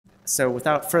So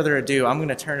without further ado, I'm going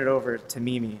to turn it over to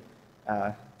Mimi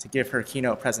to give her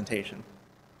keynote presentation.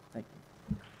 Thank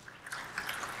you.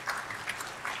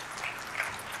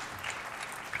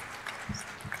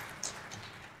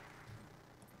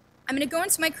 I'm going to go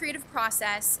into my creative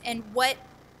process and what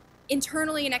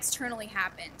internally and externally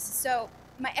happens. So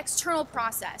my external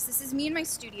process, this is me in my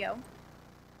studio.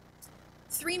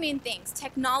 Three main things: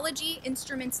 technology,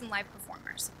 instruments, and live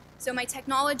performers. So my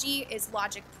technology is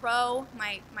Logic Pro,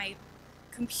 my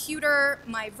computer,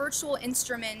 my virtual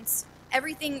instruments,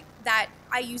 everything that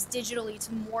I use digitally to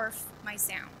morph my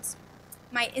sounds.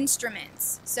 My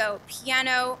instruments, so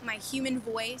piano, my human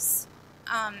voice,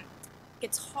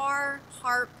 guitar,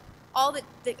 harp, all the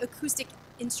acoustic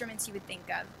instruments you would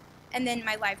think of. And then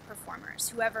my live performers,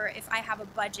 whoever, if I have a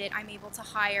budget, I'm able to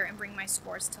hire and bring my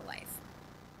scores to life.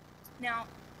 Now,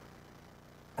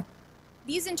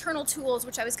 these internal tools,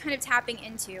 which I was kind of tapping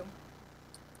into,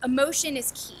 emotion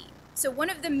is key. So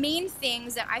one of the main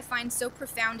things that I find so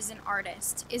profound as an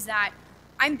artist is that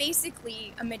I'm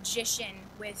basically a magician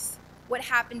with what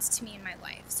happens to me in my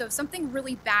life. So if something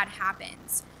really bad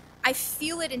happens, I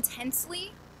feel it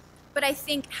intensely, but I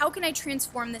think, how can I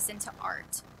transform this into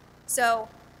art? So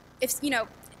if,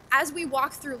 as we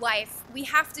walk through life, we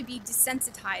have to be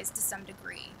desensitized to some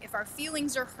degree. If our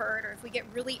feelings are hurt or if we get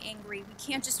really angry, we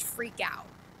can't just freak out.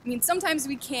 I mean, sometimes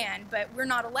we can, but we're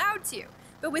not allowed to.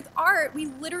 But with art, we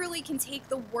literally can take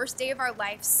the worst day of our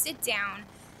life, sit down,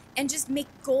 and just make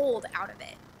gold out of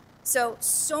it.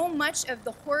 So much of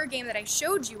the horror game that I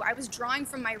showed you, I was drawing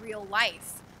from my real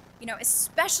life.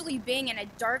 Especially being in a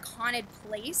dark, haunted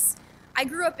place. I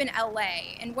grew up in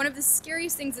LA, and one of the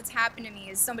scariest things that's happened to me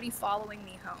is somebody following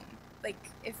me home. Like,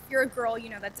 if you're a girl,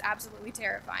 that's absolutely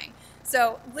terrifying.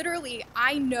 So literally,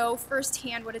 I know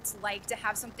firsthand what it's like to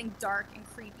have something dark and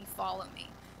creepy follow me.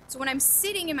 So when I'm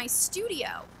sitting in my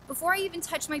studio, before I even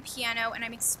touch my piano and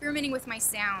I'm experimenting with my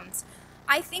sounds,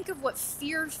 I think of what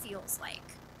fear feels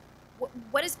like.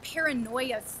 What does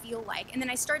paranoia feel like? And then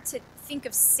I start to think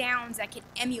of sounds that could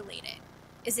emulate it.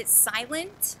 Is it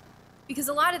silent? Because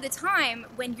a lot of the time,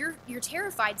 when you're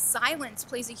terrified, silence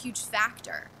plays a huge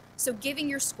factor. So giving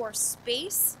your score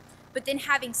space, but then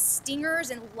having stingers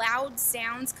and loud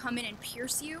sounds come in and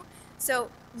pierce you.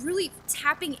 So really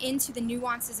tapping into the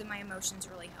nuances of my emotions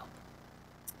really help.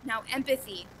 Now,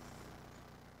 empathy.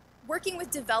 Working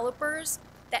with developers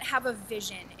that have a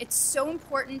vision. It's so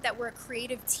important that we're a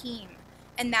creative team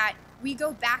and that we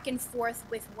go back and forth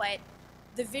with what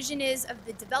the vision is of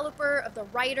the developer, of the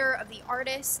writer, of the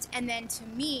artist, and then to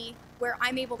me, where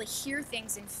I'm able to hear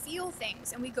things and feel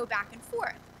things, and we go back and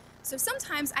forth. So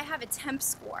sometimes I have a temp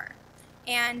score,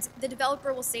 and the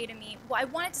developer will say to me, well, I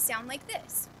want it to sound like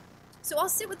this. So I'll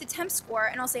sit with the temp score,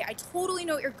 and I'll say, I totally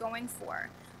know what you're going for,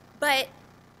 but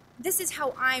this is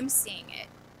how I'm seeing it.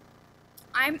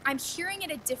 I'm hearing it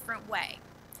a different way.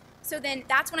 So then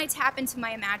that's when I tap into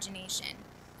my imagination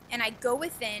and I go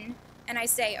within and I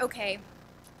say, okay,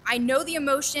 I know the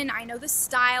emotion, I know the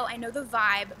style, I know the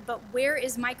vibe, but where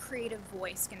is my creative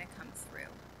voice gonna come through?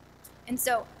 And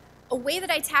so a way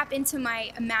that I tap into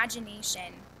my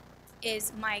imagination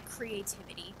is my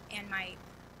creativity and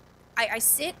I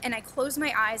sit and I close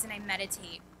my eyes and I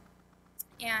meditate.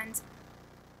 And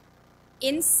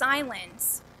in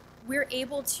silence, we're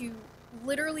able to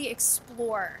literally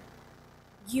explore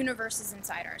universes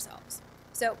inside ourselves.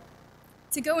 So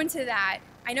to go into that,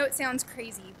 I know it sounds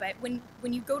crazy, but when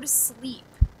you go to sleep,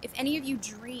 if any of you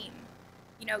dream,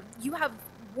 you have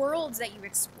worlds that you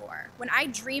explore. When I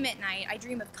dream at night, I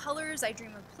dream of colors, I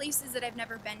dream of places that I've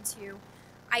never been to.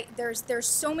 There's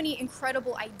so many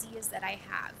incredible ideas that I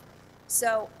have.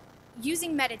 So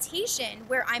using meditation,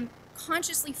 where I'm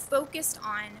consciously focused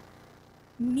on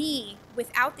me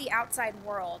without the outside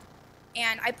world,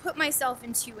 and I put myself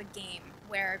into a game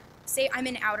where, say I'm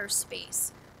in outer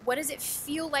space. What does it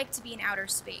feel like to be in outer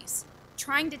space?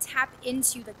 Trying to tap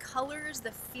into the colors,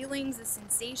 the feelings, the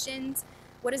sensations.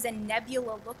 What does a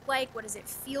nebula look like? What does it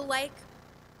feel like?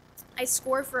 I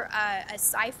score for a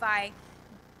sci-fi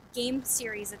game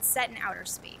series that's set in outer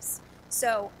space.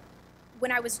 So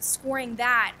when I was scoring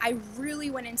that, I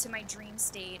really went into my dream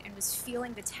state and was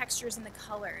feeling the textures and the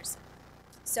colors.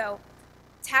 So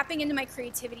tapping into my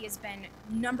creativity has been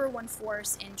 #1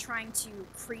 force in trying to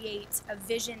create a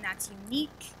vision that's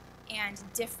unique and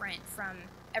different from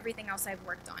everything else I've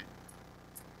worked on.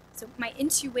 So my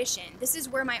intuition, this is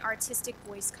where my artistic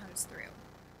voice comes through.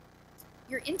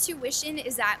 Your intuition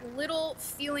is that little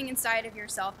feeling inside of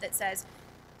yourself that says,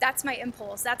 that's my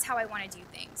impulse, that's how I want to do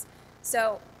things.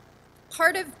 So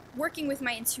part of working with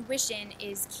my intuition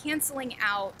is canceling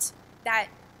out that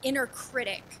inner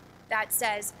critic that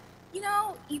says, you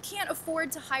know, you can't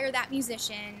afford to hire that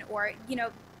musician, or, you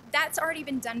know, that's already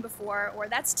been done before, or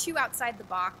that's too outside the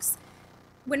box.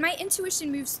 When my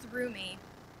intuition moves through me,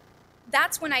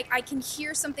 that's when I can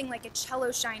hear something like a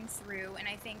cello shine through, and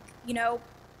I think, you know,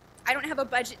 I don't have a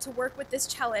budget to work with this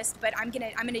cellist, but I'm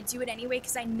gonna do it anyway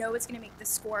because I know it's gonna make the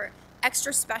score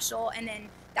extra special, and then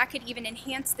that could even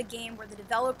enhance the game where the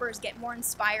developers get more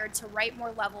inspired to write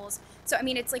more levels. So I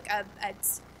mean, it's like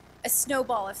a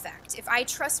snowball effect. If I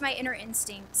trust my inner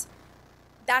instinct,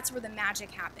 that's where the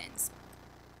magic happens.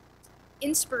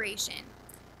 Inspiration.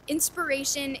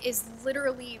 Inspiration is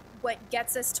literally what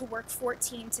gets us to work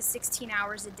 14 to 16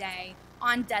 hours a day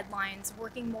on deadlines,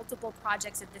 working multiple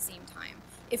projects at the same time.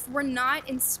 If we're not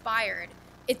inspired,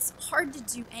 it's hard to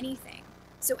do anything.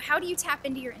 So how do you tap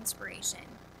into your inspiration?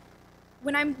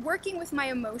 When I'm working with my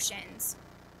emotions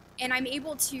and I'm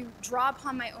able to draw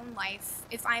upon my own life,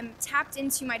 if I'm tapped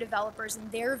into my developers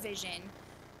and their vision,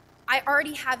 I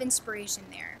already have inspiration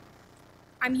there.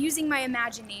 I'm using my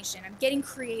imagination, I'm getting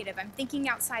creative, I'm thinking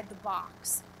outside the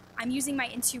box. I'm using my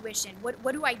intuition.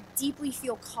 What do I deeply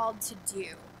feel called to do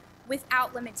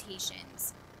without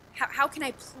limitations? How can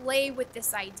I play with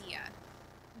this idea?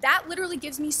 That literally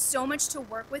gives me so much to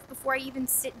work with before I even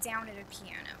sit down at a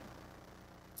piano.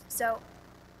 So,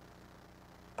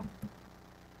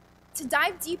 to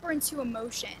dive deeper into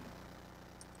emotion,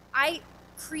 I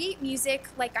create music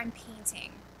like I'm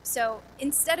painting. So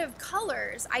instead of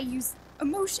colors, I use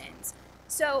emotions.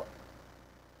 So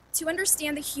to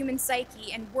understand the human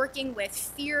psyche and working with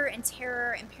fear and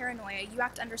terror and paranoia, you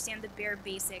have to understand the bare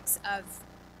basics of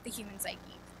the human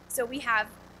psyche. So we have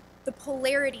the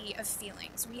polarity of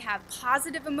feelings. We have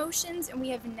positive emotions and we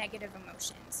have negative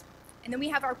emotions. And then we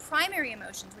have our primary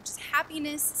emotions, which is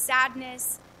happiness,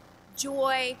 sadness,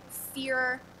 joy,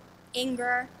 fear,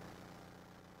 anger.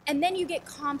 And then you get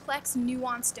complex,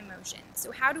 nuanced emotions.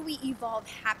 So how do we evolve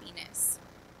happiness?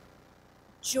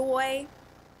 Joy,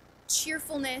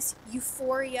 cheerfulness,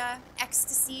 euphoria,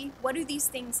 ecstasy. What do these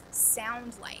things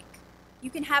sound like? You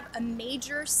can have a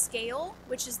major scale,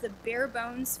 which is the bare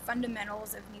bones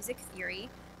fundamentals of music theory,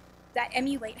 that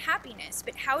emulate happiness.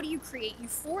 But how do you create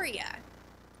euphoria?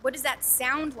 What does that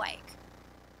sound like?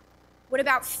 What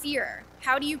about fear?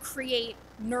 How do you create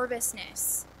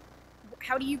nervousness?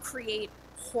 How do you create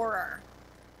horror?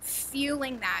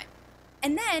 Feeling that.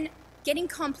 And then getting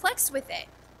complex with it.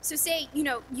 So say, you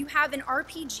know, you have an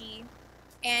RPG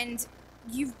and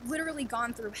you've literally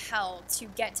gone through hell to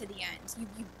get to the end.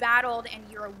 You've battled and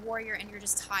you're a warrior and you're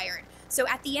just tired. So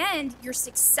at the end, you're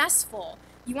successful.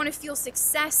 You want to feel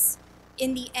success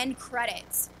in the end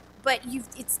credits, but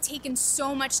it's taken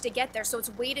so much to get there. So it's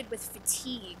weighted with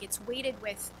fatigue. It's weighted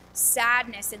with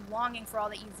sadness and longing for all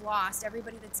that you've lost,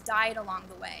 everybody that's died along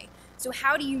the way. So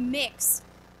how do you mix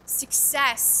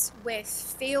success with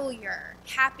failure,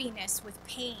 happiness with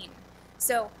pain?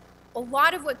 So a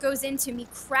lot of what goes into me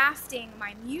crafting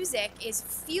my music is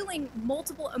feeling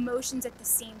multiple emotions at the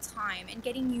same time and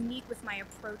getting unique with my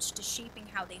approach to shaping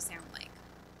how they sound like.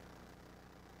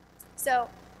 So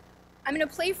I'm going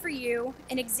to play for you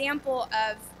an example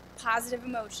of positive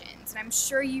emotions, and I'm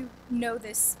sure you know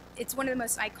this. It's one of the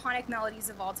most iconic melodies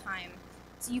of all time.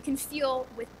 So you can feel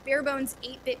with bare bones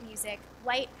 8-bit music,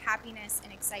 light, happiness,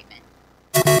 and excitement.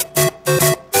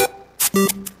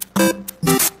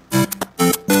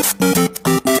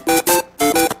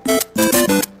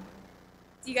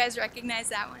 Do you guys recognize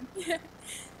that one?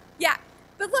 Yeah,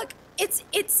 but look,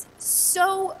 it's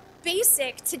so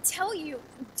basic to tell you,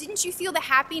 didn't you feel the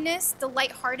happiness, the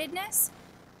lightheartedness?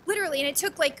 Literally, and it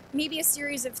took like maybe a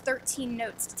series of 13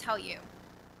 notes to tell you.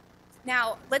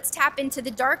 Now, let's tap into the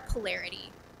dark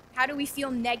polarity. How do we feel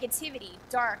negativity?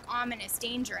 Dark, ominous,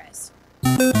 dangerous.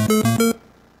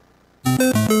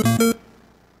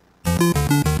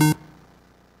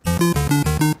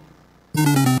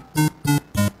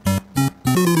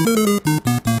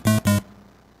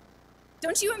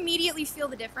 Don't you immediately feel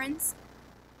the difference?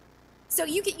 So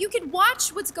you could watch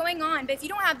what's going on, but if you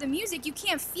don't have the music, you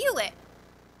can't feel it.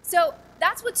 So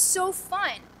that's what's so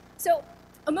fun. So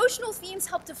emotional themes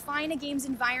help define a game's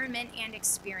environment and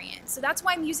experience. So that's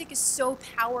why music is so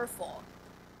powerful.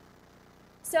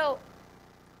 So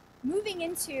moving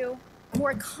into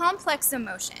more complex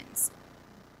emotions,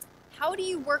 how do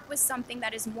you work with something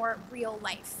that is more real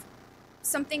life?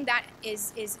 Something that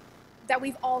is that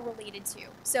we've all related to.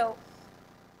 So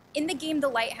in the game The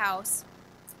Lighthouse,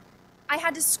 I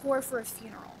had to score for a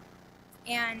funeral.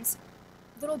 And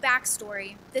little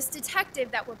backstory, this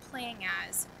detective that we're playing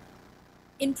as,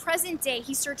 in present day,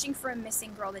 he's searching for a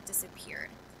missing girl that disappeared.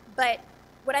 But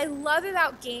what I love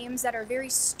about games that are very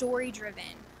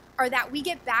story-driven are that we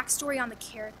get backstory on the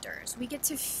characters. We get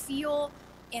to feel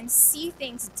and see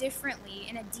things differently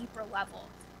in a deeper level.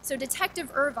 So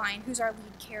Detective Irvine, who's our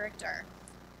lead character,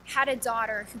 had a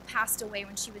daughter who passed away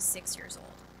when she was 6 years old.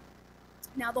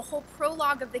 Now the whole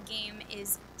prologue of the game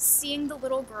is seeing the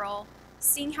little girl,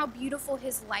 seeing how beautiful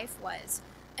his life was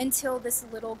until this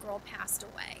little girl passed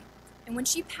away. And when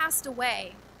she passed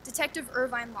away, Detective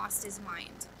Irvine lost his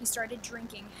mind. He started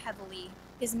drinking heavily,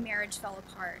 his marriage fell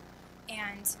apart,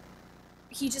 and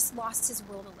he just lost his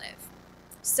will to live.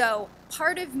 So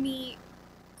part of me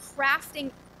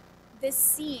crafting this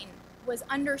scene was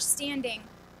understanding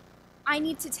I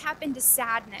need to tap into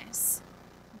sadness,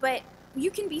 but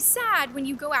you can be sad when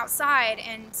you go outside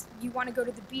and you want to go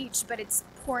to the beach, but it's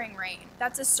pouring rain.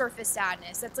 That's a surface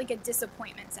sadness. That's like a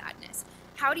disappointment sadness.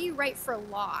 How do you write for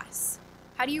loss?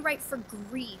 How do you write for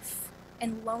grief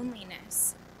and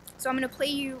loneliness? So I'm going to play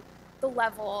you the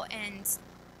level and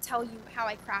tell you how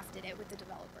I crafted it with the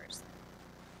developers.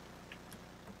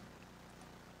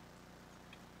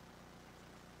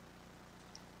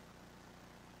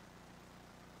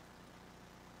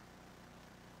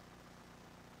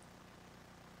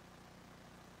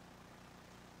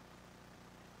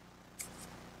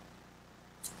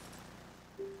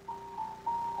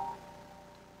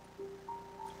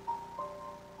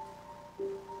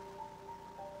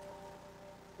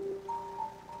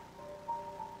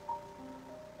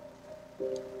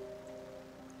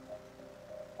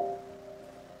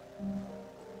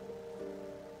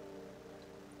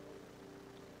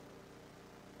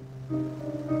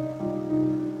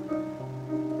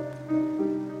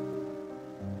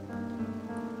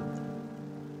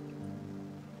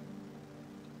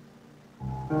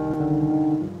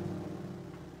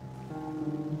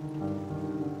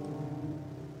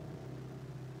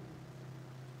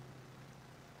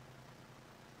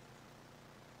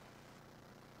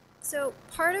 So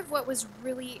part of what was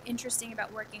really interesting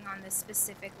about working on this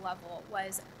specific level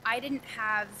was I didn't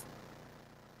have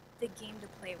the game to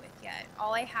play with yet.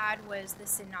 All I had was the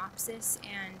synopsis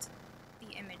and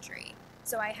the imagery.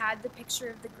 So I had the picture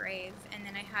of the grave, and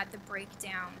then I had the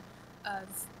breakdown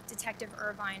of Detective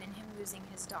Irvine and him losing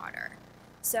his daughter.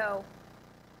 So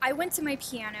I went to my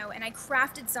piano and I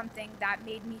crafted something that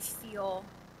made me feel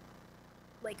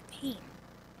like pain.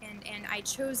 And I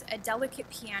chose a delicate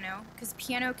piano, because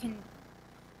piano can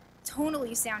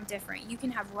tonally sound different. You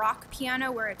can have rock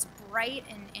piano where it's bright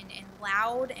and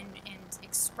loud and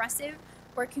expressive,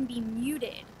 or it can be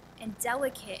muted and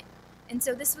delicate. And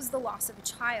so this was the loss of a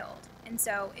child. And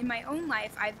so in my own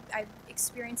life, I've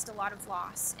experienced a lot of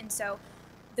loss. And so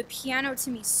the piano to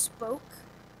me spoke,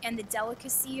 and the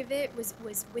delicacy of it was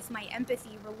with my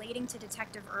empathy relating to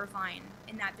Detective Irvine,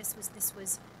 in that this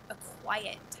was a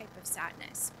quiet type of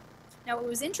sadness. Now what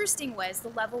was interesting was the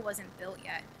level wasn't built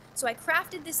yet. So I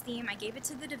crafted this theme, I gave it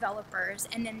to the developers,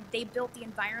 and then they built the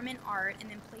environment art and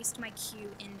then placed my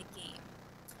cue in the game.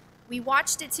 We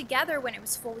watched it together when it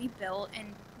was fully built,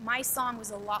 and my song was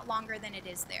a lot longer than it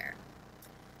is there.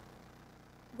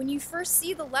 When you first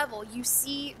see the level, you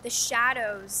see the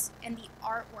shadows and the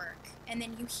artwork, and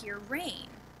then you hear rain,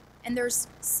 and there's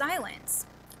silence.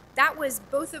 That was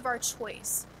both of our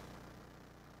choice.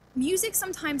 Music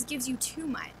sometimes gives you too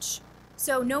much,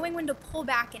 so knowing when to pull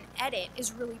back and edit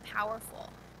is really powerful,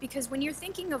 because when you're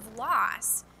thinking of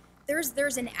loss,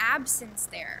 there's an absence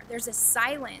there. There's a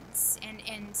silence, and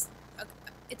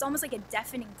it's almost like a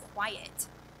deafening quiet.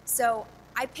 So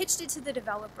I pitched it to the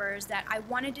developers that I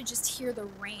wanted to just hear the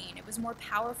rain. It was more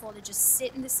powerful to just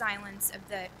sit in the silence of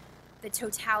the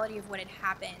totality of what had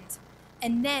happened.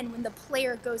 And then when the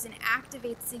player goes and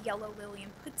activates the yellow lily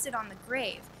and puts it on the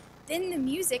grave, then the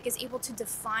music is able to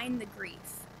define the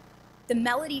grief. The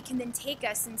melody can then take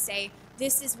us and say,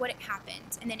 this is what it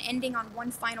happened, and then ending on one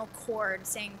final chord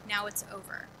saying, now it's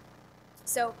over.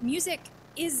 So music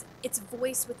is its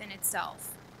voice within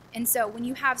itself. And so when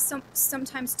you have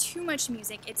sometimes too much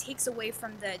music, it takes away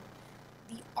from the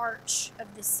arch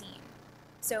of the scene.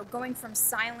 So going from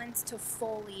silence to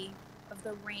foley of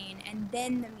the rain and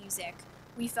then the music,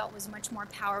 we felt was much more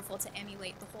powerful to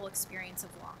emulate the whole experience of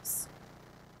loss.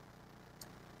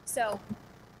 So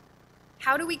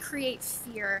how do we create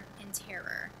fear and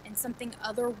terror and something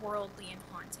otherworldly and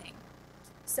haunting?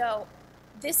 So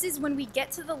this is when we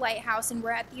get to the lighthouse and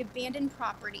we're at the abandoned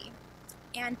property.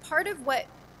 And part of what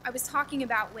I was talking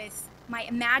about with my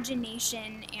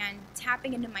imagination and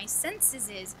tapping into my senses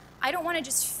is I don't want to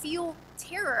just feel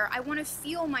terror, I want to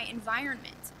feel my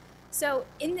environment. So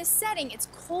in this setting, it's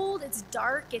cold, it's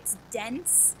dark, it's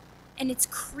dense, and it's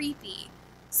creepy.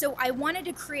 So I wanted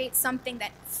to create something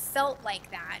that felt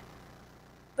like that.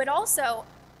 But also,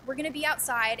 we're going to be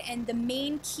outside, and the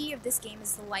main key of this game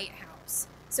is the lighthouse.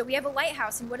 So we have a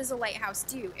lighthouse, and what does a lighthouse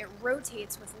do? It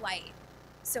rotates with light.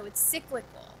 So it's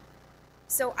cyclical.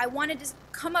 So I wanted to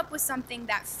come up with something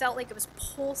that felt like it was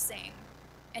pulsing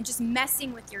and just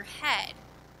messing with your head.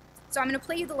 So I'm going to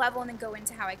play you the level and then go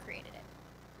into how I created it.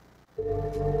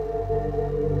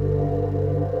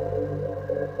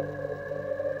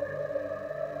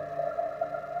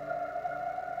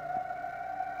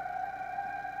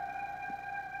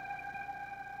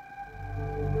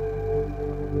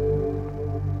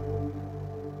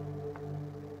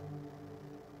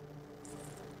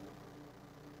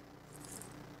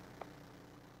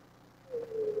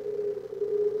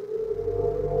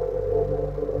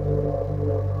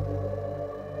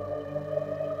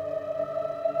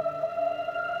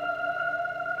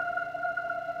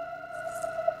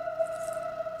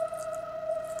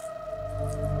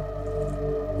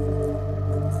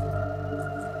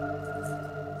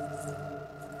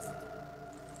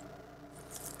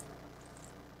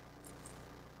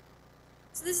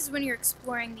 So this is when you're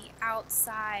exploring the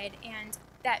outside, and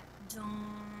that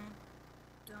dun,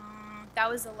 dun, that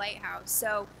was the lighthouse.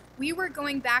 So we were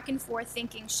going back and forth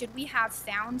thinking, should we have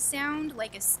found sound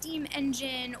like a steam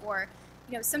engine, or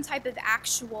some type of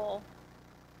actual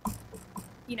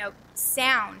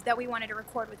sound that we wanted to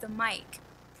record with a mic.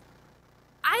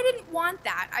 I didn't want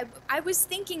that. I was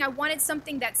thinking I wanted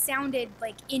something that sounded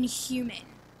like inhuman.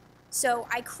 So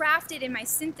I crafted in my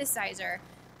synthesizer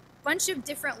bunch of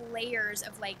different layers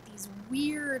of like these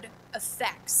weird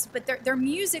effects, but they're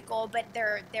musical, but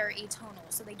they're atonal,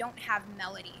 so they don't have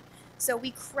melody. So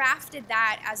we crafted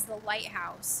that as the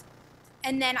lighthouse.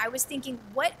 And then I was thinking,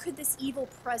 what could this evil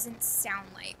presence sound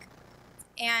like?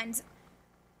 And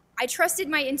I trusted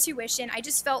my intuition. I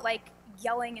just felt like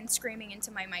yelling and screaming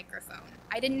into my microphone.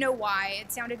 I didn't know why.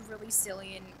 It sounded really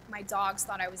silly, and my dogs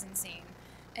thought I was insane.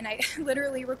 And I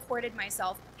literally recorded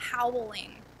myself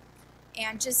howling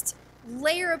and just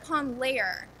layer upon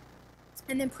layer,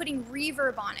 and then putting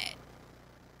reverb on it.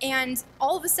 And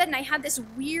all of a sudden I had this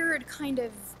weird kind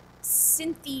of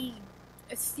synthy,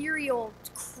 ethereal,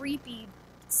 creepy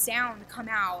sound come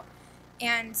out,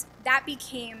 and that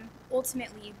became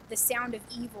ultimately the sound of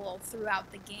evil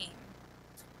throughout the game.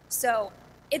 So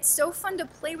it's so fun to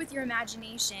play with your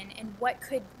imagination and what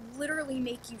could literally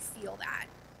make you feel that.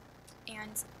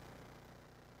 And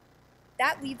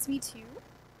that leads me to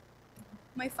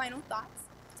my final thoughts.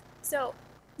 So,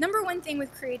 number one thing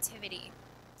with creativity,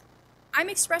 I'm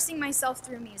expressing myself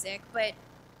through music, but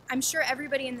I'm sure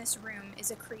everybody in this room is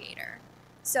a creator.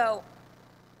 So,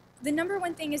 the number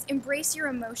one thing is embrace your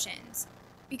emotions,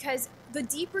 because the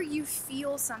deeper you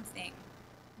feel something,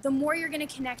 the more you're going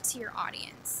to connect to your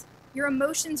audience. Your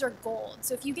emotions are gold.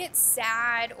 So if you get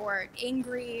sad or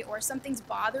angry or something's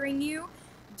bothering you,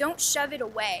 don't shove it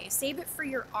away. Save it for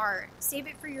your art. Save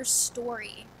it for your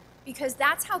story, because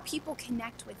that's how people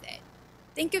connect with it.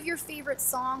 Think of your favorite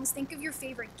songs. Think of your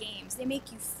favorite games. They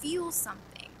make you feel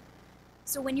something.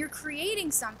 So when you're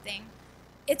creating something,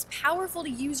 it's powerful to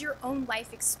use your own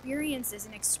life experiences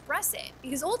and express it,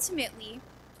 because ultimately,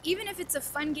 even if it's a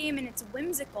fun game and it's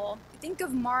whimsical, think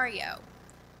of Mario.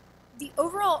 The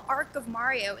overall arc of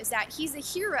Mario is that he's a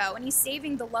hero and he's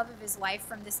saving the love of his life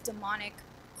from this demonic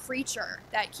creature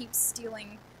that keeps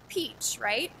stealing Peach,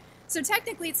 right? So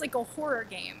technically it's like a horror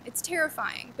game. It's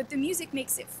terrifying, but the music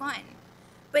makes it fun.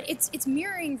 But it's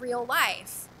mirroring real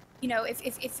life.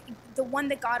 If the one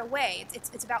that got away,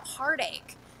 it's about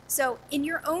heartache. So in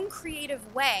your own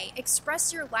creative way,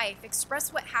 express your life,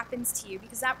 express what happens to you,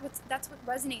 because that's what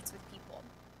resonates with people.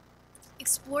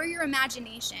 Explore your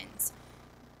imaginations.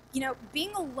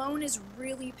 Being alone is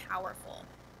really powerful,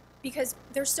 because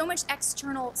there's so much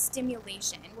external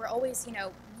stimulation. We're always,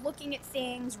 looking at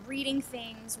things, reading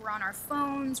things, we're on our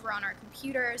phones, we're on our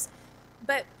computers,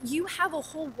 but you have a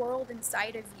whole world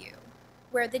inside of you,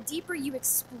 where the deeper you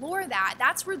explore that,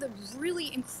 that's where the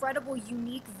really incredible,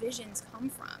 unique visions come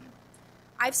from.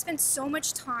 I've spent so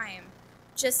much time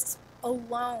just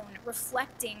alone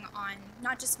reflecting on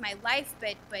not just my life,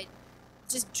 but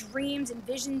just dreams and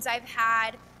visions I've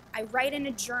had. I write in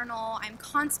a journal. I'm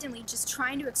constantly just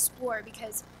trying to explore,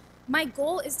 because my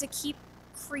goal is to keep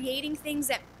creating things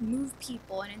that move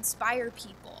people and inspire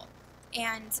people.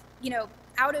 And,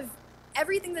 out of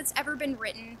everything that's ever been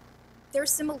written,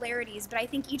 there's similarities, but I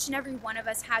think each and every one of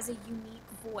us has a unique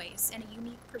voice and a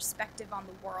unique perspective on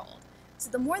the world. So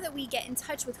the more that we get in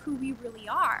touch with who we really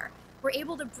are, we're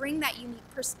able to bring that unique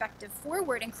perspective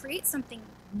forward and create something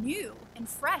new and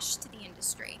fresh to the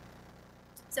industry.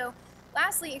 So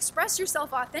lastly, express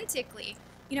yourself authentically.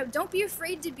 Don't be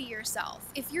afraid to be yourself.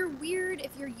 If you're weird,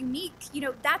 if you're unique,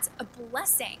 that's a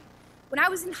blessing. When I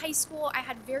was in high school, I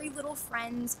had very little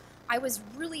friends. I was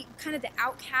really kind of the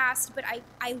outcast, but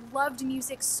I loved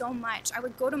music so much. I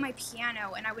would go to my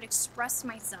piano and I would express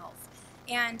myself.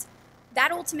 And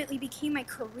that ultimately became my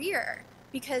career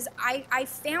because I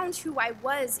found who I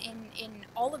was in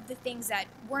all of the things that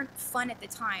weren't fun at the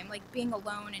time, like being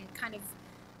alone and kind of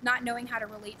not knowing how to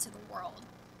relate to the world.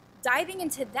 Diving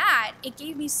into that, it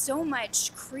gave me so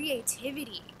much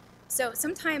creativity. So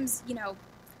sometimes, you know,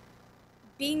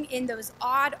 being in those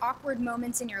odd, awkward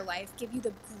moments in your life give you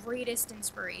the greatest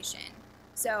inspiration.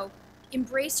 So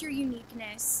embrace your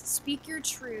uniqueness, speak your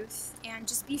truth, and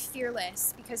just be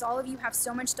fearless because all of you have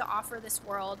so much to offer this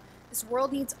world. This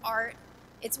world needs art.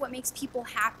 It's what makes people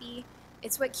happy.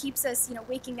 It's what keeps us, you know,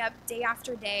 waking up day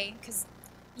after day because,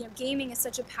 you know, gaming is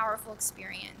such a powerful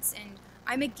experience. And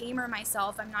I'm a gamer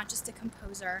myself. I'm not just a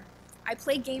composer. I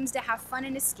play games to have fun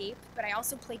and escape, but I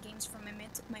also play games for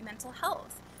my mental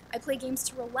health. I play games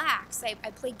to relax. I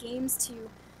play games to,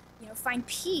 you know, find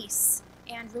peace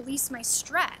and release my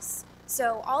stress.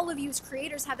 So all of you as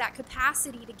creators have that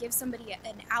capacity to give somebody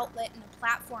an outlet and a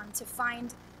platform to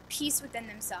find peace within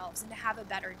themselves and to have a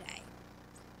better day.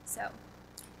 So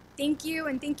thank you,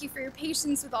 and thank you for your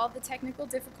patience with all the technical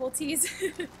difficulties.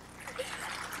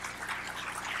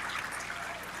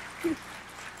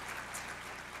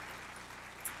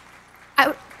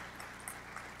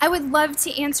 I would love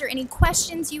to answer any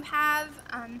questions you have.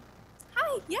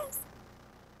 Hi, yes.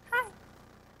 Hi.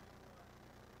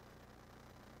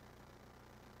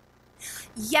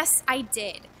 Yes, I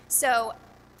did. So,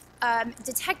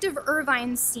 Detective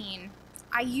Irvine's scene,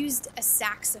 I used a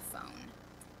saxophone.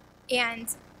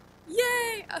 And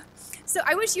yay! So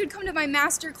I wish you would come to my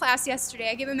master class yesterday.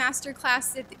 I gave a master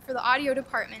class for the audio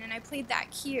department, and I played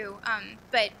that cue.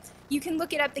 But you can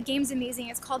look it up. The game's amazing.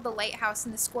 It's called the Lighthouse,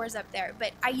 and the score's up there.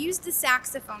 But I used the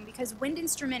saxophone because wind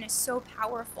instrument is so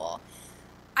powerful.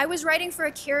 I was writing for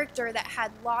a character that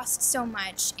had lost so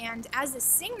much, and as a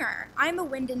singer, I'm a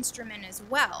wind instrument as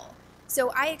well.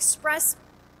 So I express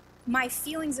my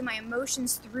feelings and my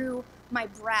emotions through my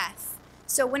breath.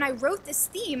 So when I wrote this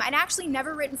theme, I'd actually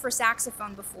never written for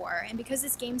saxophone before, and because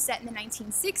this game's set in the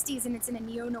 1960s and it's in a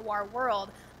neo-noir world,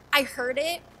 I heard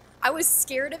it. I was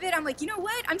scared of it. I'm like, you know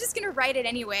what? I'm just gonna write it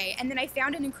anyway. And then I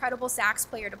found an incredible sax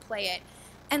player to play it.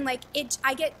 And like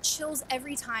I get chills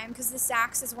every time because the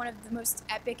sax is one of the most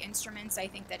epic instruments I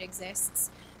think that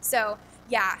exists. So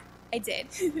yeah, I did.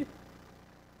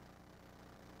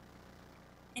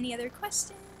 Any other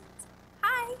questions?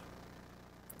 Hi.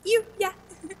 You, yeah.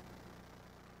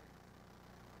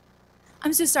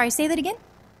 I'm so sorry, say that again.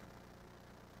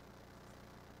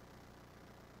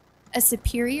 A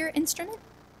superior instrument?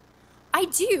 I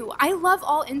do. I love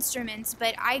all instruments,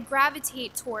 but I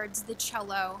gravitate towards the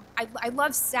cello. I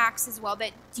love sax as well,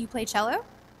 but do you play cello?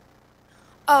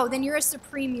 Oh, then you're a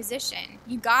supreme musician.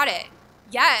 You got it.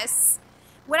 Yes.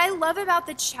 What I love about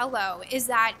the cello is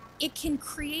that it can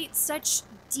create such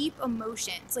deep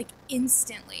emotions, like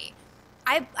instantly.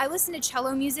 I listen to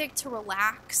cello music to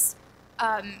relax,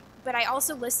 but I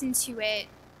also listen to it,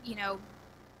 you know,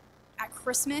 at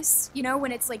Christmas, you know,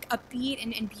 when it's like upbeat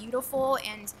and beautiful,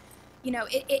 and you know,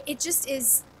 it just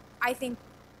is, I think,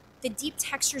 the deep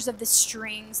textures of the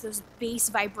strings, those bass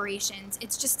vibrations,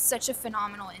 it's just such a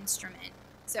phenomenal instrument.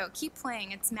 So keep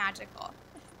playing, it's magical.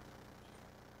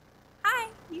 Hi.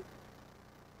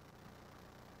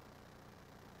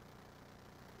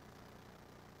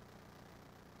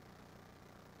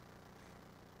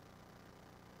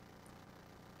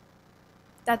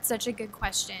 That's such a good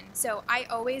question. So I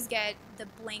always get the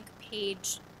blank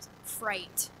page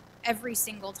fright every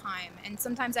single time. And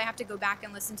sometimes I have to go back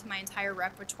and listen to my entire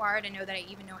repertoire to know that I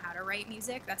even know how to write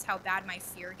music. That's how bad my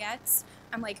fear gets.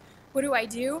 I'm like, what do I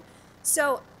do?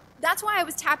 So that's why I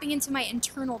was tapping into my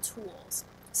internal tools.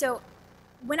 So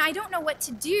when I don't know what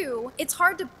to do, it's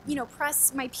hard to, you know,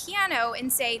 press my piano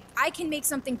and say, I can make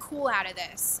something cool out of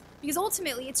this. Because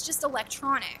ultimately it's just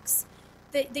electronics.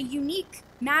 The unique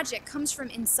magic comes from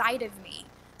inside of me.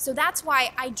 So that's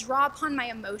why I draw upon my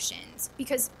emotions,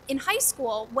 because in high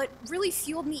school, what really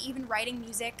fueled me even writing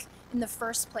music in the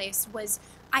first place was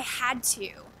I had to.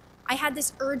 I had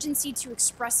this urgency to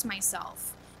express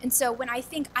myself. And so when I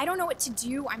think, I don't know what to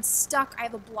do, I'm stuck, I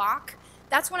have a block,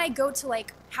 that's when I go to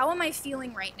like, how am I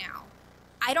feeling right now?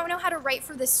 I don't know how to write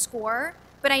for this score,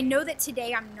 but I know that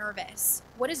today I'm nervous.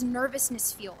 What does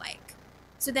nervousness feel like?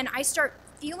 So then I start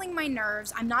feeling my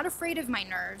nerves. I'm not afraid of my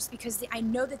nerves because I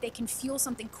know that they can feel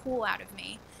something cool out of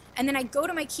me. And then I go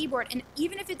to my keyboard, and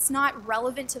even if it's not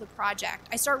relevant to the project,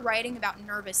 I start writing about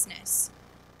nervousness.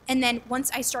 And then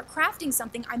once I start crafting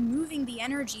something, I'm moving the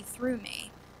energy through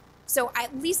me. So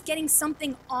at least getting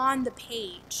something on the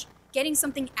page. getting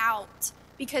something out,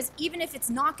 because even if it's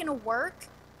not going to work,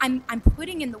 I'm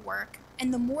putting in the work.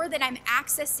 And the more that I'm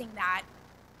accessing that,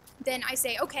 then I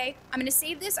say, okay, I'm going to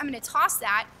save this, I'm going to toss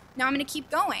that, now I'm going to keep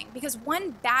going. Because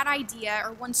one bad idea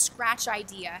or one scratch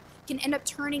idea can end up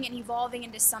turning and evolving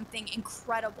into something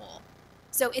incredible.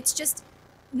 So it's just,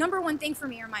 number one thing for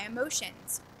me are my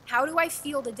emotions. How do I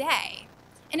feel today?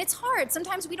 And it's hard.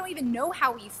 Sometimes we don't even know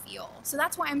how we feel. So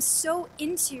that's why I'm so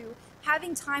into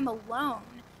having time alone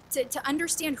to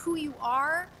understand who you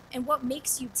are and what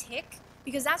makes you tick,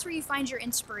 because that's where you find your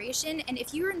inspiration. And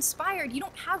if you're inspired, you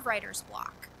don't have writer's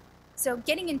block. So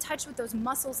getting in touch with those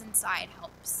muscles inside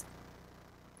helps.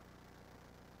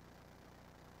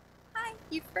 Hi,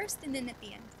 you first and then at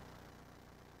the end.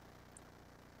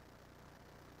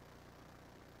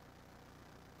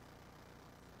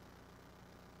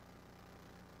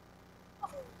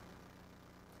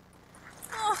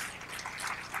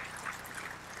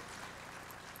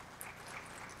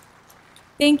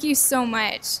 Thank you so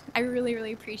much. I really,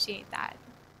 really appreciate that.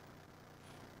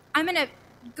 I'm going to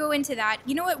go into that.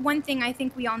 You know what? One thing I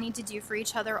think we all need to do for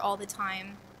each other all the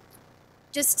time,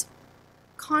 just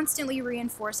constantly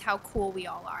reinforce how cool we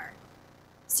all are.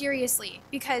 Seriously,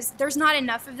 because there's not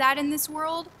enough of that in this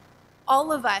world.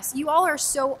 All of us, you all are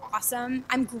so awesome.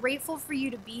 I'm grateful for you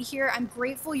to be here. I'm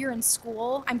grateful you're in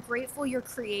school. I'm grateful you're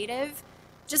creative,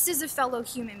 just as a fellow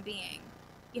human being.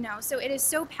 You know, so it is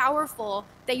so powerful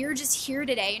that you're just here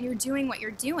today and you're doing what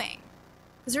you're doing.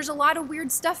 Because there's a lot of weird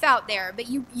stuff out there, but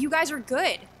you guys are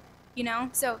good, you know?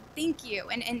 So thank you.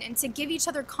 And to give each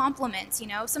other compliments, you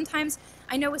know? Sometimes,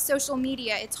 I know with social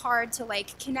media, it's hard to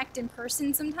like connect in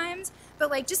person sometimes,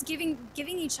 but like just giving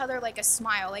each other like a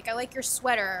smile, like I like your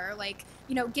sweater, or like,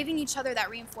 you know, giving each other that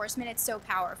reinforcement, it's so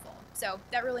powerful. So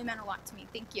that really meant a lot to me.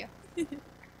 Thank you.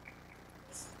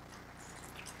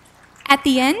 At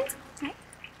the end,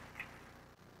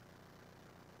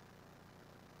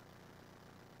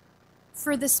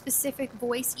 for the specific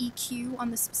voice, EQ on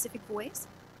the specific voice.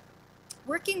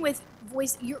 Working with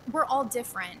voice, we're all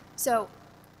different. So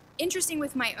interesting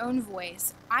with my own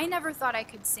voice, I never thought I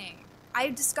could sing. I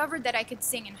discovered that I could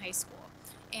sing in high school,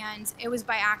 and it was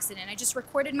by accident. I just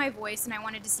recorded my voice and I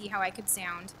wanted to see how I could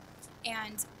sound.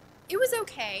 And it was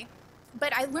okay,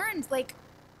 but I learned like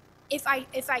if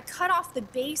I cut off the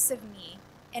bass of me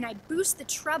and I boost the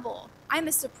treble, I'm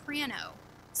a soprano.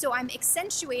 So I'm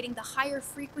accentuating the higher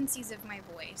frequencies of my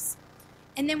voice.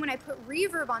 And then when I put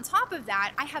reverb on top of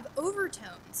that, I have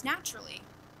overtones naturally.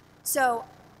 So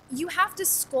you have to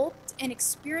sculpt and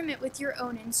experiment with your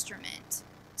own instrument.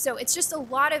 So it's just a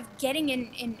lot of getting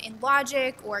in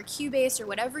Logic or Cubase or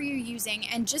whatever you're using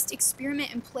and just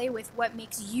experiment and play with what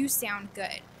makes you sound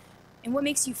good and what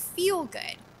makes you feel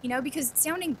good, you know, because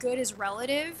sounding good is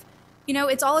relative. You know,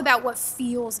 it's all about what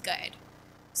feels good.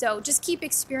 So just keep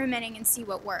experimenting and see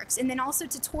what works. And then also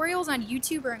tutorials on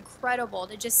YouTube are incredible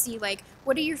to just see like,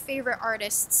 what do your favorite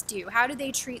artists do? How do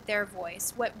they treat their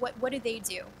voice? What do they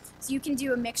do? So you can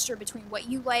do a mixture between what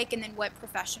you like and then what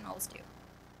professionals do.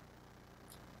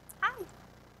 Hi.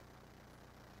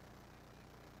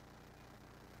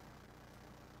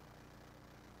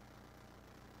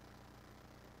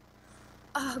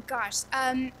 Oh gosh.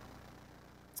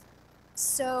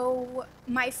 So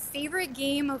my favorite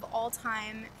game of all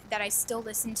time that I still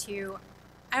listen to,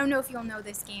 I don't know if you'll know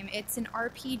this game. It's an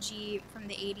RPG from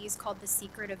the 80s called The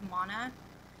Secret of Mana.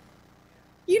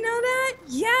 You know that?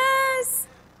 Yes!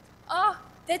 Oh,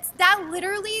 that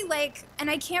literally like, and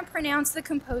I can't pronounce the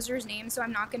composer's name, so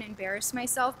I'm not going to embarrass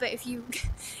myself, but if you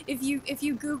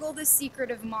Google The Secret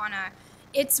of Mana,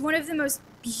 it's one of the most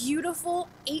beautiful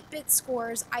 8-bit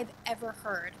scores I've ever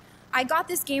heard. I got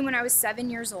this game when I was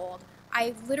 7 years old.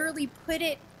 I literally put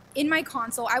it in my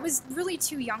console. I was really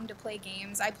too young to play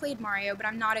games. I played Mario, but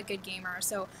I'm not a good gamer.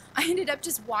 So I ended up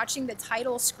just watching the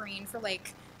title screen for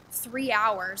like 3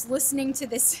 hours listening to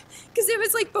this because it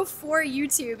was like before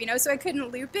YouTube, you know, so I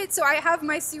couldn't loop it. So I have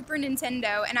my Super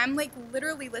Nintendo and I'm like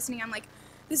literally listening. I'm like,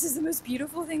 this is the most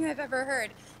beautiful thing I've ever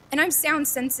heard. And I'm sound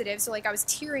sensitive, so like I was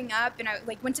tearing up and I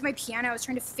like went to my piano. I was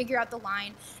trying to figure out the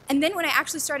line. And then when I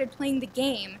actually started playing the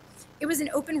game, it was an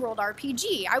open world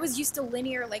RPG. I was used to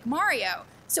linear like Mario.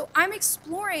 So I'm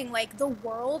exploring like the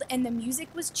world, and the music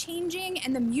was changing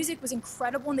and the music was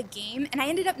incredible in the game. And I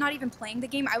ended up not even playing the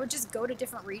game. I would just go to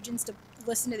different regions to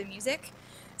listen to the music.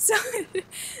 So,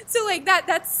 so like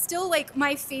that's still like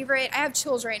my favorite. I have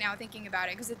chills right now thinking about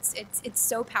it because it's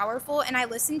so powerful, and I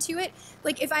listen to it.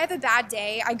 Like if I have a bad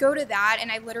day, I go to that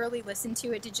and I literally listen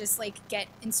to it to just like get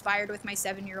inspired with my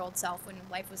 7-year-old self when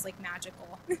life was like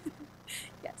magical.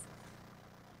 Yes.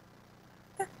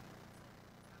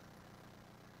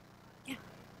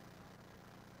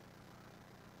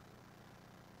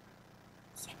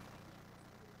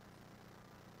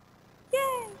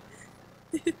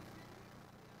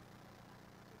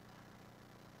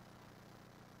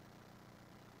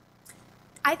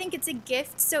 I think it's a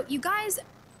gift. So you guys,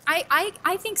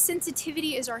 I think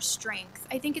sensitivity is our strength.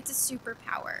 I think it's a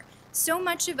superpower. So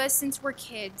much of us, since we're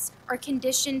kids, are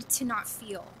conditioned to not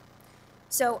feel.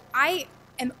 So I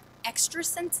am extra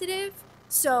sensitive.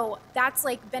 So that's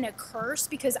like been a curse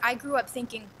because I grew up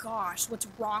thinking, gosh, what's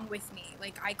wrong with me?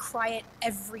 Like I cry at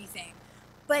everything.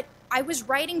 But I was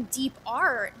writing deep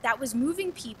art that was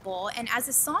moving people. And as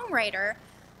a songwriter,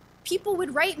 people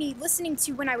would write me listening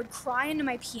to when I would cry into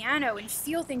my piano and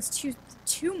feel things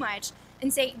too much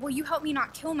and say, will you help me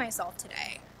not kill myself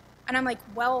today? And I'm like,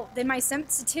 well, then my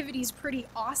sensitivity is pretty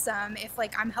awesome if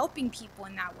like I'm helping people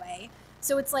in that way.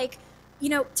 So it's like, you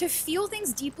know, to feel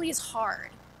things deeply is hard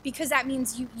because that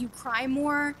means you cry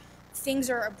more,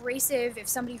 things are abrasive. If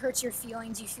somebody hurts your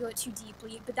feelings, you feel it too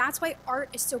deeply. But that's why art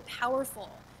is so powerful.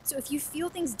 So if you feel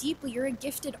things deeply, you're a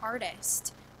gifted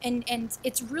artist. And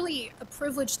it's really a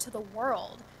privilege to the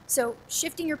world. So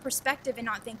shifting your perspective and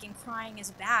not thinking crying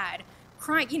is bad.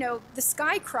 Crying, you know, the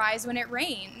sky cries when it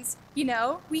rains. You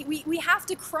know, we have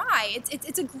to cry.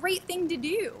 It's a great thing to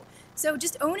do. So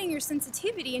just owning your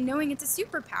sensitivity and knowing it's a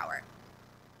superpower.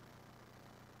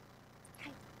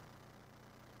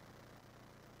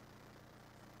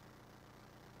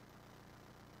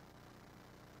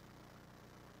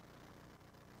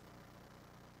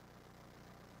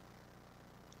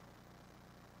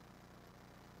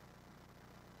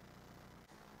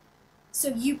 So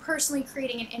you personally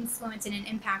creating an influence and an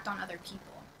impact on other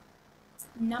people.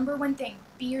 Number one thing,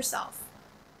 be yourself.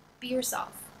 Be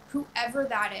yourself, whoever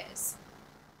that is.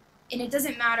 And it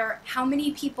doesn't matter how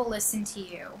many people listen to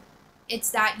you.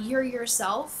 It's that you're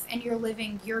yourself and you're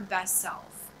living your best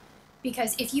self.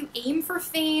 Because if you aim for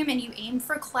fame and you aim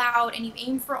for clout and you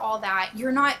aim for all that,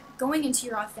 you're not going into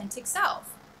your authentic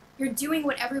self. You're doing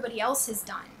what everybody else has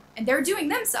done. And they're doing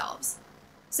themselves.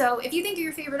 So if you think you're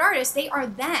your favorite artist, they are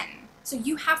them. So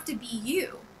you have to be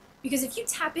you. Because if you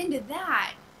tap into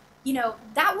that, you know,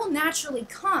 that will naturally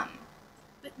come.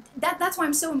 But that's why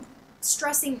I'm so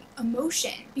stressing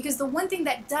emotion. Because the one thing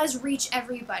that does reach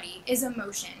everybody is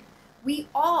emotion. We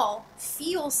all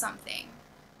feel something.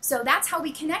 So that's how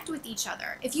we connect with each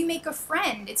other. If you make a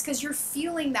friend, it's because you're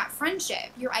feeling that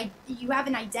friendship. You have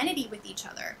an identity with each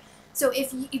other. So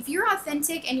if you're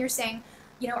authentic and you're saying,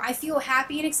 you know, I feel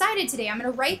happy and excited today, I'm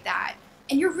going to write that.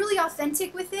 And you're really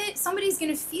authentic with it, somebody's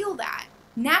going to feel that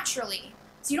naturally.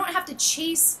 So you don't have to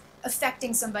chase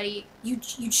affecting somebody. You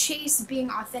chase being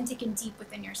authentic and deep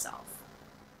within yourself.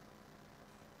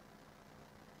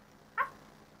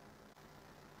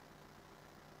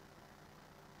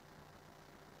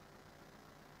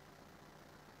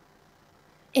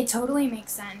 It totally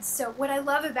makes sense. So what I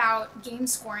love about game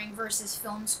scoring versus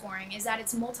film scoring is that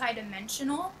it's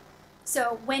multidimensional.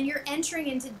 So when you're entering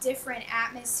into different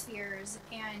atmospheres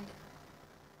and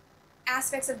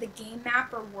aspects of the game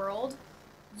map or world,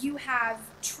 you have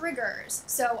triggers.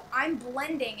 So I'm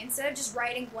blending, instead of just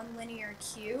writing one linear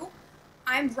cue,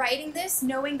 I'm writing this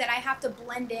knowing that I have to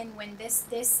blend in when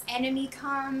this enemy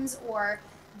comes or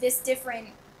this different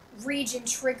region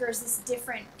triggers this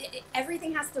different,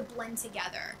 everything has to blend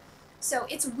together. So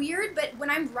it's weird, but when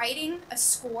I'm writing a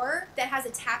score that has a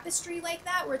tapestry like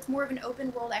that, where it's more of an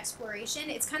open world exploration,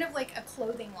 it's kind of like a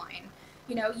clothing line.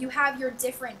 You know, you have your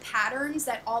different patterns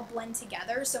that all blend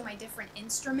together, so my different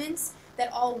instruments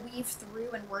that all weave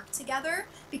through and work together,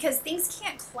 because things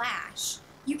can't clash.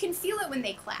 You can feel it when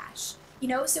they clash. You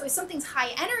know, so if something's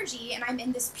high energy and I'm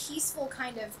in this peaceful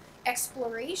kind of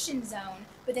exploration zone,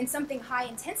 but then something high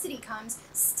intensity comes,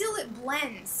 still it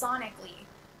blends sonically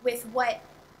with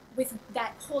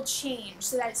that whole change,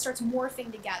 so that it starts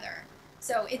morphing together.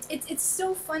 So it's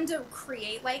so fun to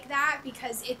create like that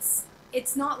because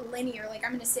it's not linear. Like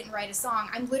I'm gonna sit and write a song.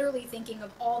 I'm literally thinking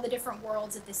of all the different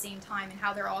worlds at the same time and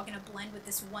how they're all gonna blend with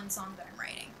this one song that I'm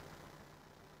writing.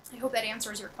 I hope that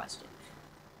answers your question.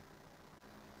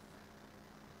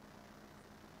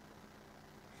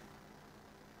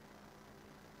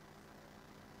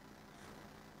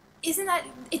 Isn't that,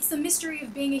 it's the mystery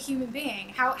of being a human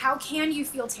being. How can you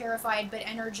feel terrified but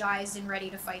energized and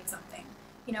ready to fight something?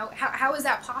 You know, how is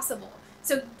that possible?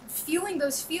 So feeling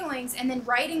those feelings and then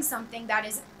writing something that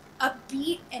is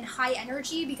upbeat and high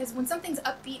energy, because when something's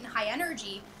upbeat and high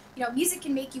energy, you know, music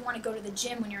can make you want to go to the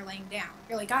gym when you're laying down.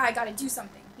 You're like, I gotta do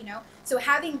something, you know? So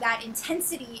having that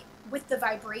intensity with the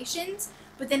vibrations,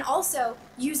 but then also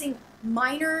using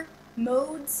minor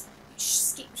modes,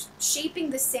 shaping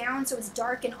the sound so it's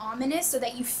dark and ominous so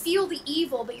that you feel the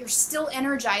evil but you're still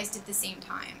energized at the same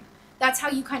time. That's how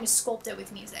you kind of sculpt it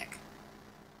with music.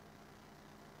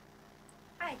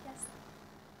 Hi, yes.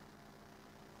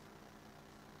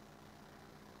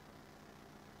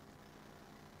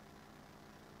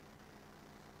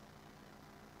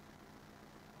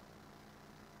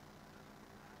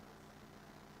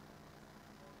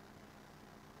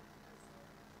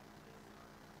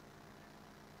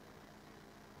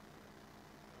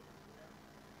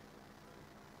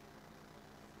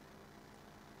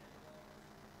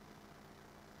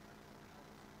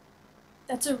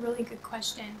 That's a really good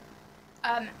question.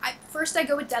 First, I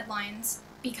go with deadlines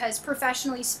because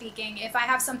professionally speaking, if I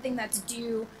have something that's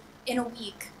due in a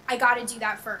week, I got to do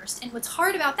that first. And what's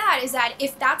hard about that is that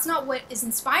if that's not what is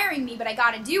inspiring me, but I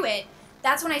got to do it,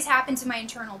 that's when I tap into my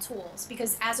internal tools,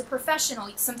 because as a professional,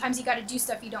 sometimes you got to do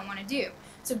stuff you don't want to do.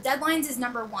 So deadlines is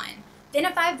number one. Then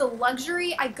if I have the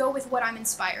luxury, I go with what I'm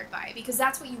inspired by, because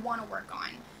that's what you want to work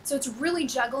on. So it's really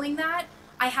juggling that.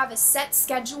 I have a set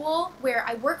schedule where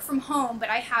I work from home, but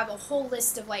I have a whole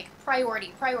list of like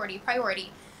priority, priority,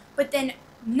 priority. But then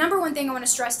number one thing I want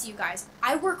to stress to you guys,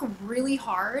 I work really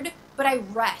hard, but I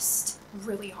rest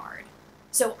really hard.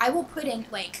 So I will put in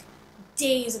like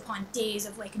days upon days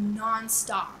of like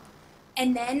nonstop.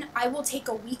 And then I will take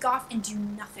a week off and do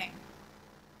nothing.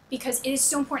 Because it is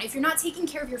so important. If you're not taking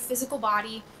care of your physical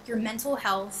body, your mental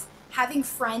health, having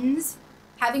friends,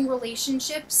 having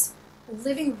relationships,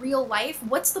 living real life,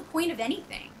 what's the point of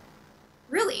anything?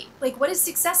 Really? Like, what is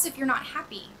success if you're not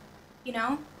happy? You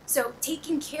know? So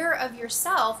taking care of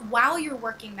yourself while you're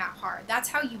working that hard, that's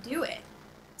how you do it.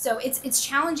 So it's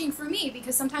challenging for me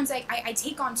because sometimes I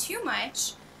take on too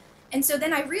much. And so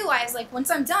then I realize, like, once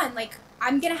I'm done, like,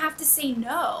 I'm going to have to say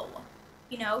no,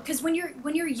 you know? Because when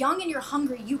you're young and you're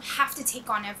hungry, you have to take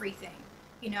on everything,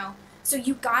 you know? So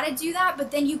you got to do that,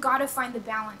 but then you got to find the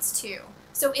balance too.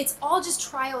 So it's all just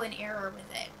trial and error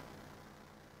with it.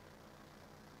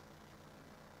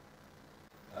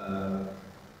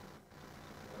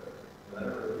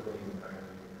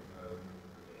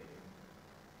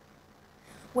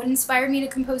 What inspired me to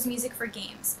compose music for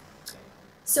games?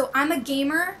 So I'm a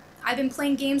gamer. I've been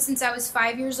playing games since I was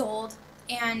 5 years old,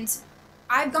 and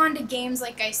I've gone to games,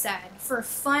 like I said, for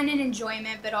fun and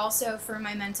enjoyment, but also for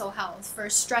my mental health, for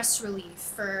stress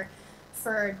relief,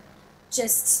 for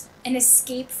just an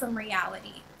escape from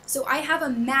reality. So I have a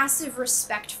massive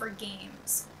respect for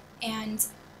games. And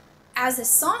as a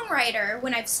songwriter,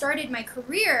 when I've started my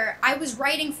career, I was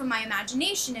writing from my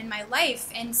imagination and my life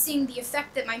and seeing the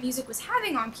effect that my music was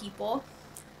having on people.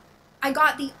 I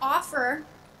got the offer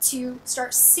to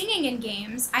start singing in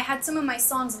games. I had some of my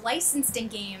songs licensed in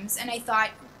games, and I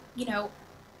thought, you know,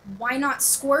 why not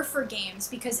score for games?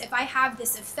 Because if I have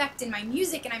this effect in my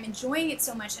music and I'm enjoying it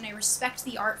so much and I respect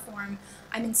the art form,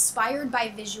 I'm inspired by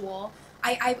visual,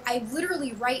 I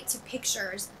literally write to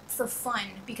pictures for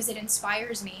fun because it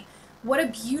inspires me. What a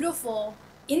beautiful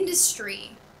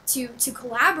industry to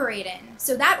collaborate in.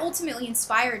 So that ultimately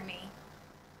inspired me.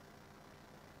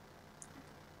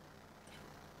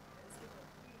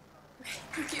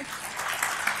 Thank you.